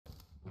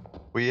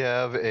We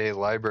have a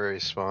library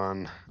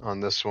spawn on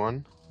this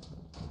one.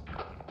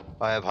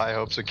 I have high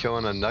hopes of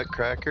killing a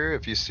nutcracker.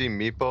 If you see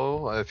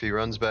Meepo, if he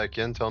runs back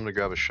in, tell him to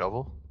grab a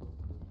shovel.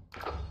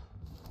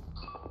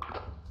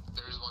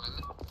 There's one in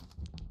there.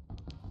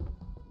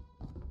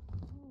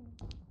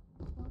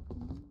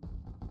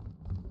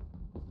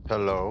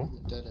 Hello?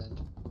 Dead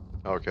end.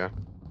 Okay.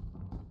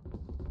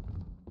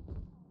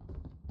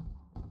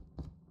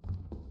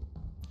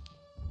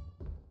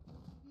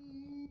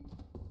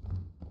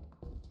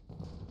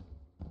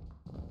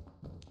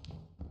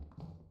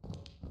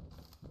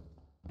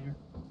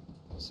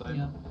 Same.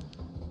 Yeah.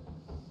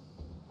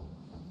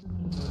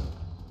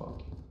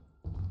 Fuck.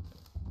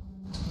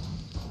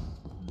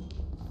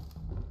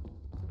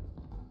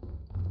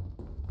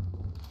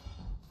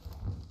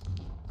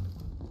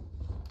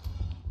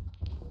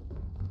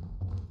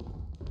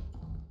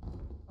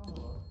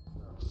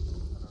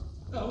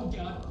 Oh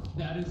god,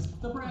 that is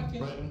the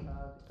bracket. Bracken,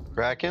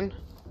 Bracken?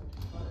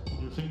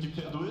 you think you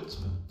can do it?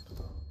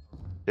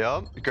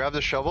 Yep. Grab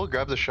the shovel.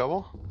 Grab the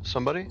shovel.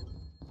 Somebody.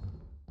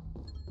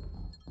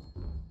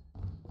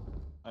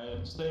 I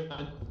am staying.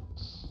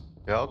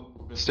 Yep.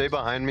 Stay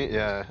behind me.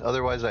 Yeah.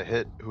 Otherwise, I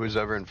hit who's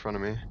ever in front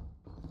of me.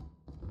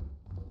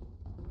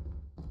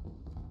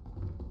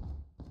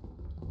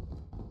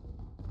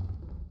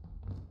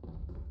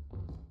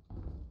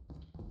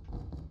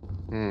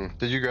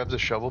 Did you grab the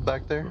shovel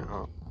back there?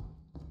 Oh.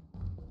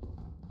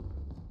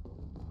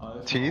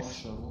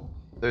 Teeth?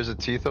 There's a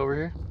teeth over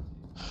here.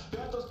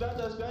 Behind us,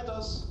 behind us, behind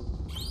us.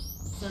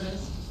 There it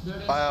is. There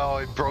it is. Oh,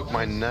 I broke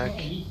my neck.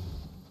 Okay.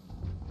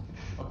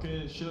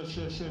 Okay, chill.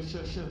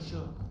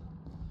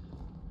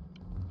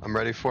 I'm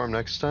ready for him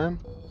next time.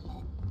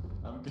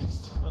 I'm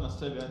gonna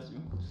stay behind you.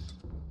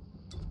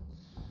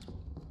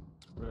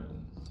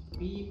 Bracken,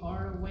 We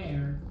are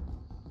aware.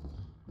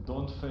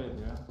 don't fail,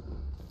 yeah?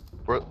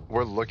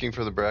 We're looking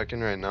for the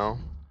Bracken right now.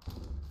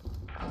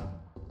 Okay,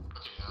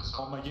 yeah, so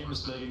Oh, my game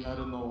is lagging, I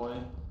don't know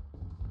why.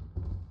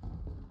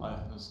 Alright,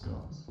 let's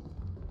go.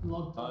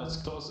 Look. It's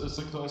close, it's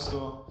a close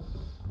door.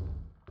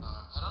 I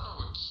don't know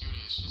where Cutie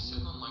is. She's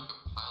sitting on like a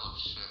pile of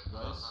shit. I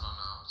don't Nice. know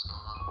what's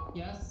going on.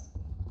 Yes.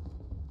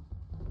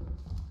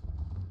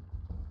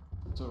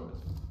 It's alright.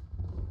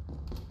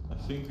 I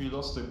think we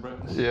lost the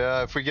Bracken.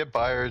 Yeah, if we get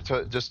by her,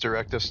 just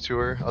direct us to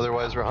her.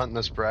 Otherwise, we're hunting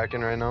this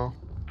Bracken right now.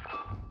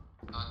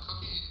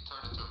 Cookie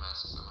turned into a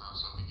mask somehow,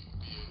 so we can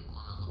be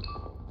on a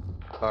lookout.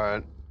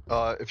 Alright.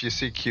 If you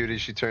see Cutie,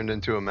 she turned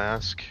into a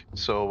mask,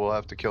 so we'll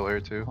have to kill her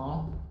too.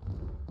 Huh?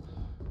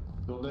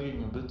 You're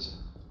lagging a bit.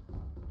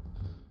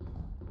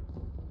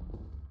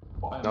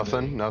 I'm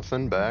lagging.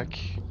 Nothing, back.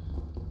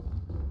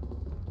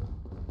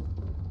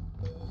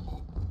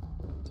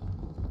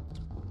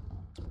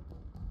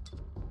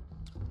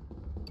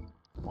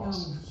 Oh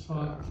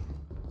fuck.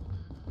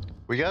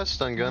 We got a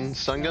stun gun.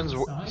 Stun guns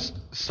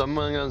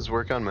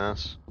work on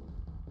mass.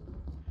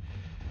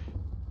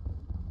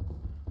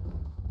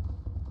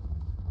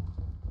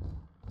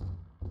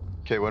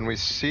 Okay, when we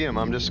see him,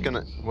 I'm just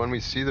gonna. When we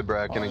see the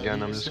Bracken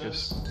again, I'm just gonna.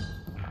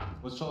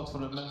 Watch out for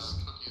the mask.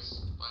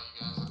 Cookies by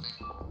you guys, I think.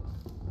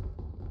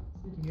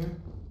 Sit here.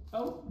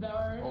 Oh,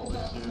 there. Oh,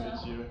 That's it's the here, map.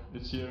 it's here,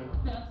 it's here.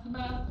 That's the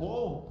map.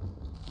 Whoa!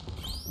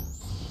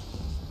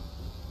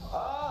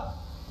 Ah!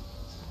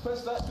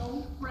 Press that.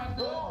 Don't wreck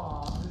that.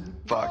 Oh.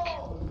 Fuck.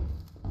 No.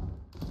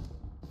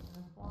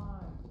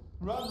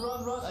 Run!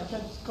 I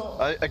can't go.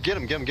 I get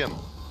him.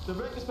 The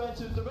wreck is behind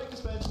you, the wreck is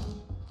behind you.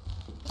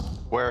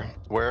 Where?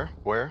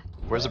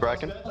 Where's the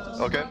Bracken?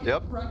 Okay.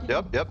 Yep.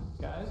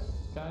 Guys,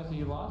 are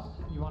you lost?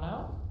 You want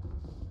out?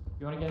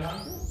 You want to get out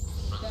of here?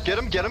 Get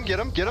him. Get him. We're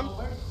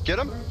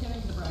getting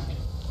the bracket.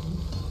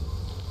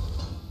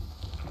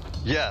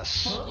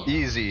 Yes.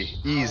 Easy.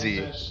 Get Easy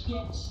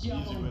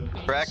shoveled, win.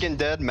 bitch. Bracken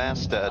dead.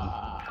 Mass dead.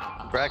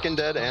 Bracken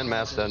dead and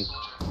Mass dead. Soldier,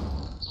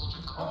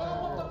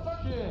 Oh, what the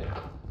fuck? Shit.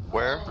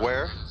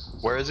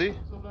 Where is he?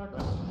 So back up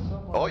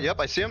somewhere. Oh, yep,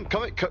 I see him.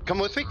 Come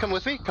with me.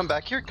 Come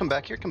back here. I don't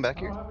have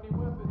any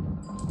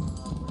weapons.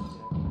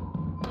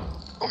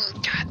 Oh my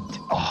god.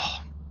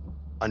 Oh.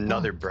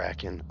 Another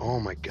Bracken. Oh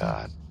my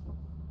god.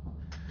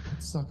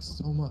 It sucks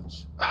so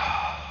much.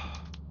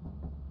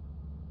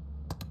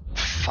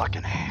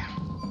 Fucking A.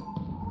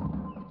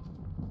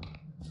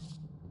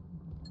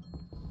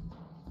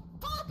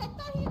 Fuck, I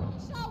thought he only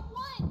shot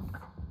once.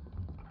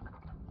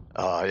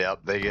 Oh, yep,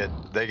 they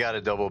got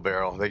a double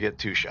barrel. They get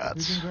 2 We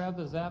shots. can grab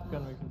the zap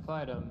gun, we can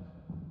fight him.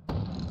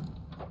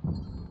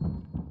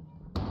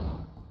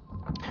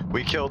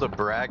 We killed a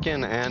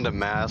Bracken and a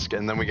Mask,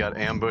 and then we got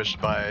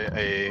ambushed by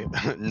a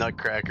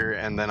Nutcracker,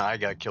 and then I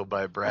got killed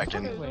by a That's the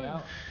Bracken. only way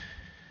out.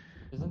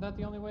 Isn't that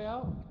the only way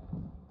out?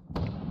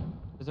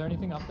 Is there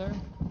anything up there?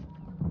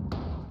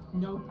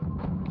 Nope.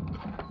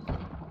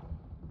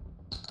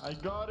 I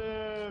got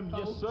him! Oh.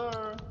 Yes,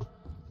 sir!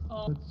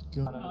 Oh, Let's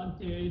go.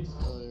 dude.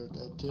 Oh, you're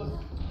dead too. No,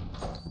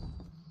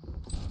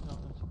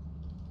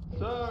 that's...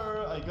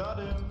 Sir, I got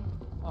him!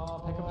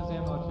 Oh, pick up his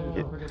ammo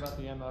too. Don't forget about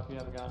the ammo if you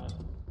haven't gotten it.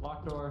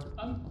 Lock door.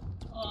 I'm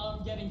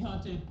getting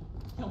hunted.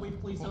 Can we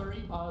please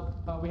hurry?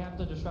 We have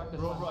to distract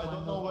this. Bro, I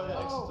don't know where the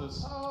exit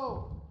is.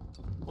 Oh!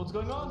 What's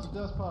going It was on? a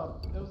desk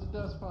pop. It was a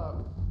desk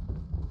pop.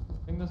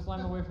 Bring the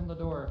slime away from the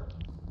door.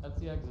 That's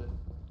the exit.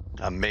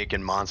 I'm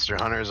making monster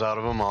hunters out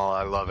of them all.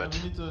 I love Yeah, it.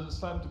 we need the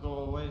slime to go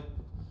away.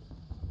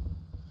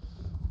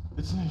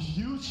 It's a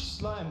huge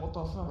slime, what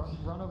the fuck?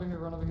 Run over here,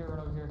 run over here, run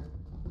over here.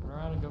 Run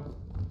around and go.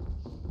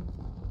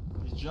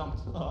 He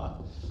jumped.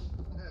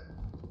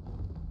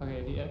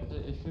 Okay, the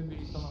exit, it should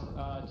be some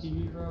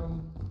TV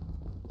room.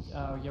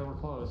 Yeah, we're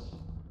closed.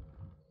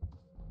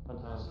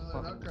 Sometimes.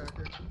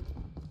 Nutcracker.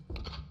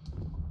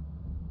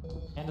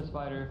 And a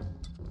spider.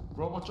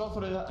 Bro, watch out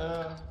for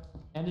the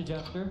And a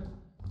jester.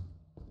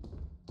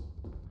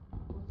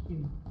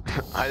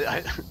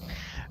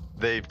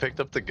 They picked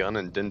up the gun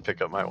and didn't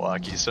pick up my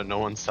walkie, so no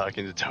one's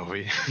talking to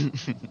Toby.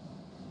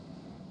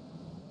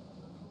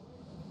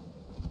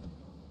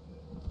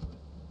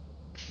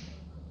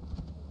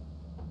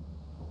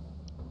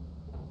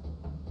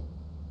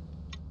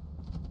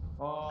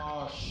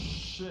 Oh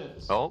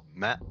shit. Oh,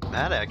 Matt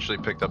actually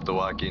picked up the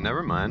walkie.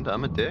 Never mind,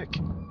 I'm a dick.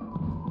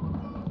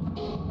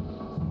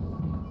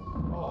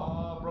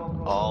 Oh,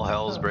 bro. All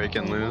hell's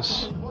breaking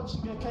loose. Can you watch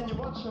him? Can you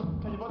watch him?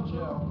 Can you watch him?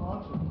 Yeah,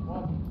 watch it.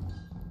 Watch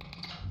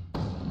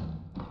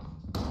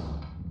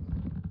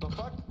The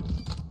fuck?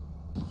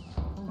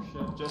 Oh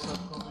shit. Jason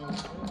coming.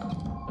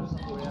 There's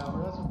no way it. out.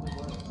 Aggressively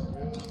works.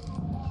 Good.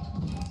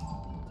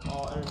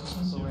 Oh, Eric There's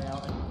is no way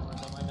out anymore.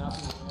 That might not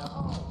be the way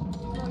out.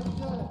 He's already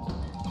dead.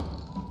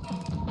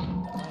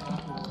 That might not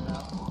be the way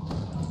out.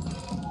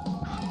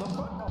 The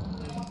fuck? Oh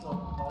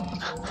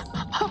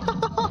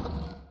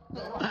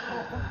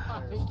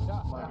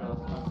my god.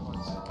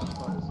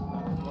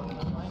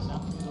 That might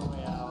not be the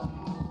way out.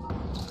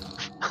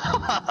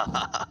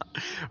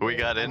 We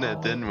got in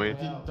it, didn't we?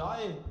 He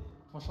died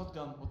from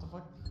shotgun. What the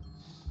fuck?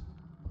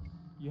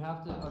 You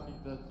have to, okay,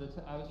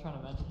 I was trying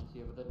to mention it to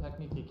you, but the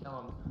technique to kill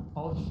him,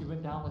 oh, she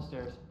went down the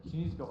stairs. She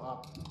needs to go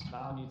up.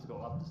 Mao needs to go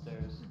up the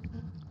stairs.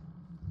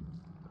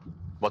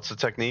 What's the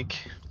technique?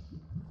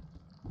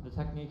 The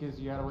technique is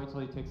you gotta wait till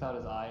he takes out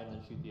his eye and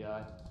then shoot the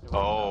eye. It won't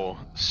Oh,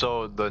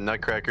 so the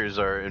nutcrackers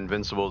are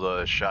invincible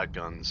to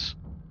shotguns.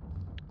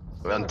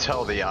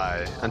 Until the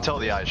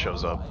eye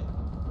shows up.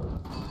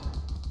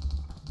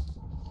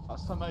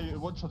 Last time I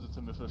one-shotted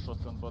him with a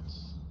shotgun, but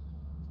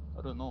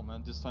I don't know,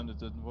 man. This time it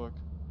didn't work.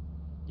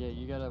 Yeah,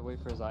 you gotta wait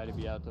for his eye to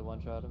be out to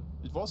one-shot him.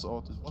 It was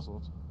out. I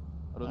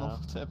don't know Oh.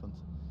 what happened.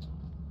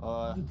 You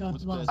got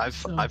what's lost.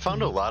 best? I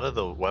found a lot of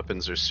the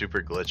weapons are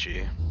super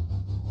glitchy.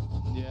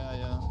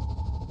 Yeah.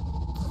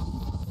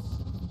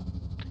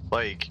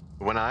 Like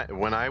when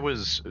I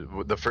was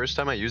the first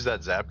time I used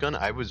that zap gun,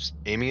 I was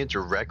aiming it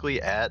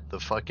directly at the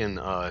fucking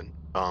the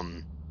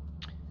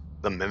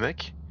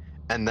mimic,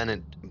 and then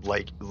it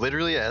like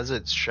literally as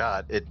it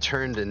shot, it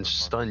turned and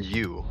stunned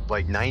you.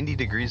 Like 90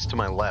 degrees to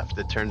my left,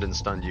 it turned and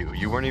stunned you.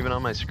 You weren't even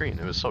on my screen.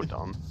 It was so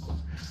dumb.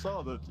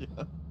 Saw that, yeah.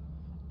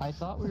 I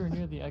thought we were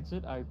near the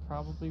exit. I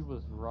probably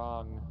was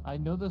wrong. I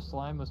know the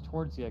slime was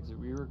towards the exit.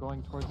 We were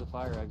going towards the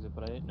fire exit,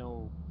 but I didn't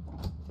know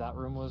if that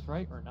room was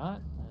right or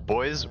not.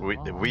 Boys,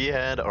 we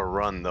had a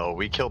run though.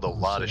 We killed a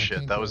lot of I shit.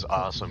 think That there was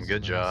are cookies awesome. in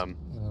Good my job. And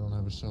I don't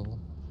have a shovel.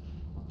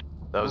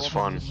 That was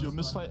fun. If you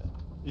misfire,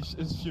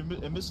 if you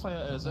misfire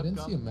a I zap didn't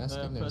gun, see a mask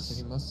in there, press so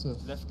he must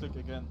have left click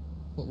again.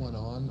 put one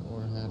on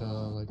or had a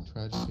like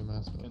tragedy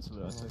mask on. Cancel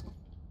the attack.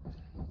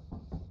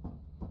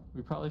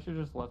 We probably should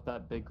have just left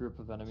that big group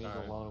of enemies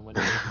Alright. alone and went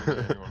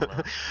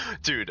to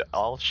Dude,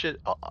 all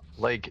shit.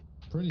 Like,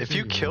 Pretty if sure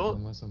you would, kill-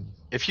 unless I'm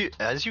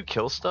as you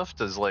kill stuff,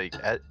 does like,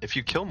 if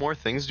you kill more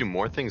things, do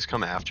more things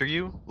come after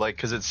you? Like,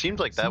 cause it seemed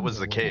like that was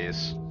the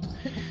case.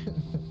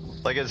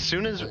 Like, as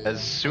soon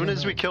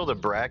as we killed a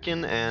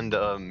Bracken and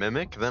a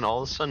Mimic, then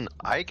all of a sudden,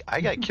 I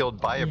got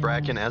killed by a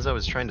Bracken as I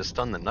was trying to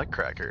stun the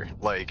Nutcracker.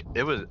 Like,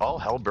 it was all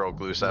hell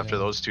broke loose after Yeah.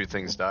 those two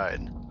things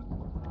died.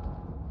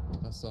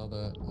 I saw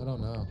that. I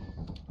don't know.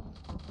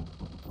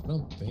 I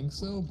don't think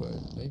so, but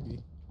maybe.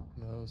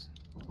 Who knows?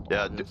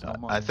 Yeah, There's no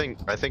I money.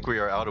 think we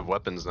are out of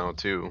weapons now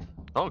too.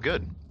 Oh,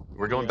 good.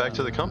 We're going back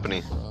to the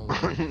company.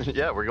 Probably.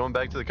 Yeah, we're going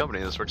back to the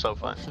company. This works out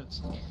Oh fine.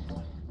 shit.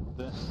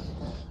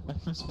 I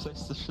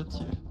misplaced the shit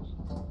here.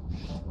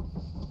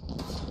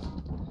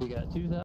 We got 2,000.